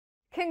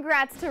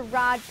Congrats to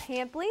Rod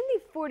Pampling.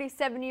 The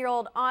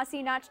 47-year-old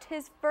Aussie notched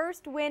his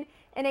first win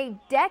in a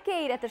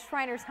decade at the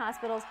Shriners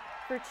Hospitals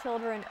for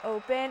Children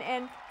Open.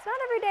 And it's not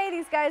every day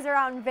these guys are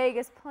out in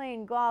Vegas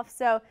playing golf,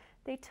 so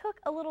they took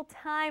a little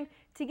time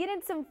to get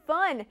in some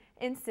fun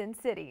in Sin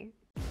City.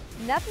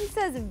 Nothing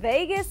says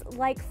Vegas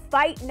like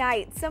fight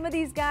night. Some of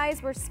these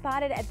guys were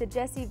spotted at the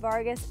Jesse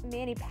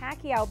Vargas-Manny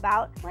Pacquiao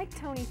bout, like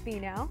Tony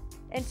Finau.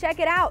 And check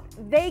it out,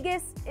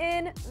 Vegas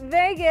in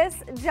Vegas.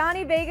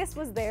 Johnny Vegas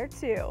was there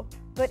too.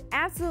 But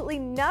absolutely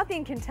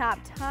nothing can top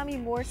Tommy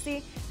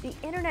Morsi, the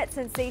internet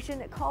sensation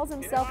that calls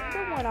himself the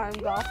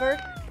one-armed golfer,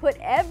 put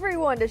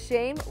everyone to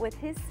shame with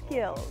his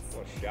skills.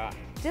 What a shot.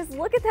 Just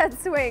look at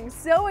that swing,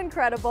 so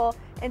incredible,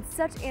 and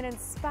such an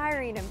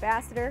inspiring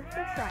ambassador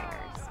for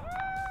Shriners.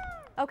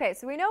 Okay,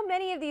 so we know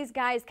many of these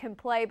guys can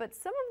play, but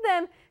some of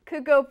them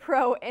could go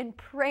pro in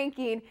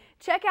pranking.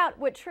 Check out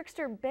what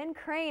trickster Ben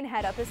Crane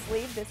had up his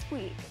sleeve this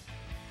week.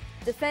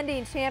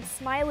 Defending champ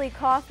Smiley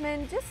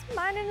Kaufman just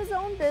minding his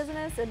own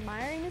business,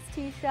 admiring his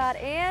tee shot,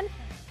 and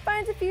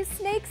finds a few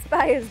snakes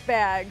by his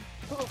bag.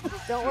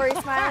 Don't worry,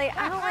 Smiley,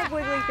 I don't like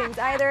wiggly things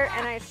either,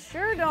 and I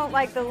sure don't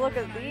like the look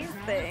of these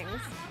things.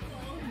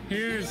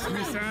 Here's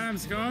Mr. Adam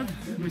Scott,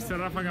 Mr.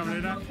 Rafa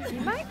Cabrera.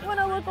 You might want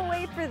to look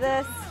away for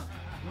this.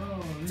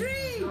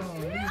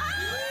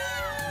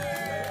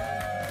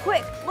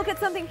 Quick, look at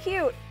something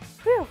cute.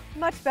 Whew,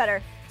 much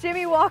better.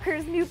 Jimmy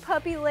Walker's new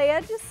puppy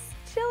Leia just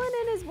chilling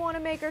in his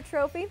Wanamaker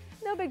trophy.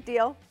 No big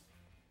deal.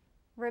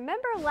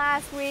 Remember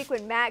last week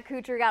when Matt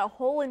Kuchar got a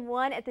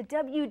hole-in-one at the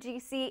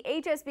WGC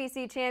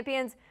HSBC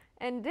Champions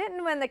and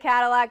didn't win the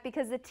Cadillac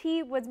because the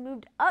tee was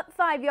moved up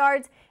 5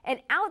 yards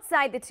and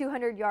outside the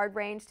 200-yard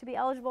range to be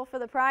eligible for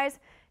the prize?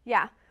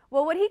 Yeah.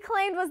 Well, what he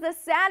claimed was the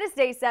saddest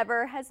ace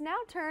ever has now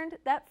turned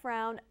that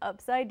frown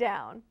upside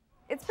down.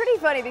 It's pretty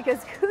funny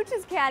because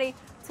Cooch's caddy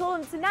told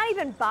him to not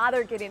even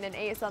bother getting an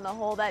ace on the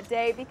hole that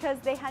day because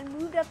they had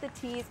moved up the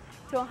tees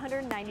to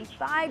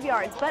 195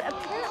 yards. But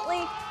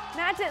apparently,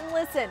 Matt didn't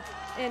listen,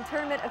 and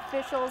tournament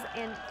officials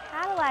and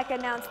Cadillac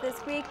announced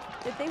this week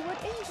that they would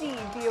indeed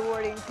be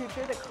awarding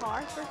Kuchar the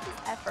car for his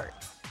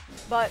efforts.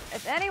 But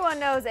if anyone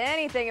knows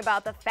anything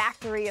about the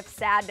factory of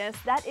sadness,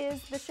 that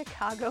is the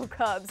Chicago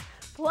Cubs.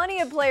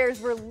 Plenty of players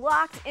were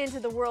locked into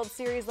the World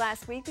Series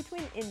last week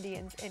between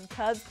Indians and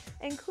Cubs,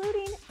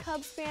 including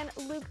Cubs fan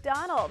Luke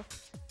Donald.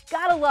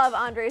 Gotta love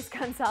Andres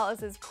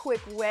Gonzalez's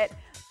quick wit.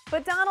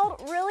 But Donald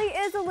really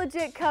is a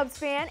legit Cubs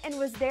fan and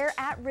was there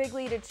at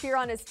Wrigley to cheer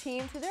on his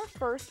team to their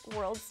first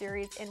World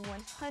Series in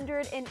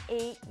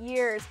 108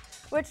 years,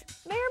 which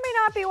may or may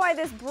not be why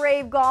this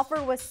brave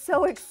golfer was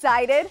so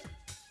excited.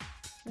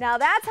 Now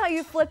that's how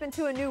you flip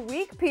into a new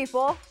week,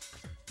 people.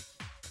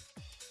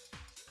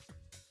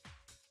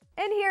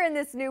 And here in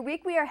this new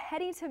week, we are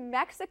heading to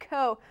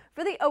Mexico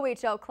for the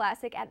OHL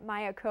Classic at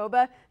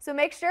Mayakoba. So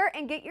make sure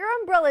and get your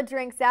umbrella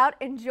drinks out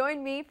and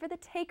join me for the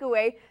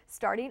takeaway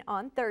starting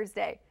on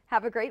Thursday.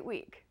 Have a great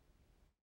week.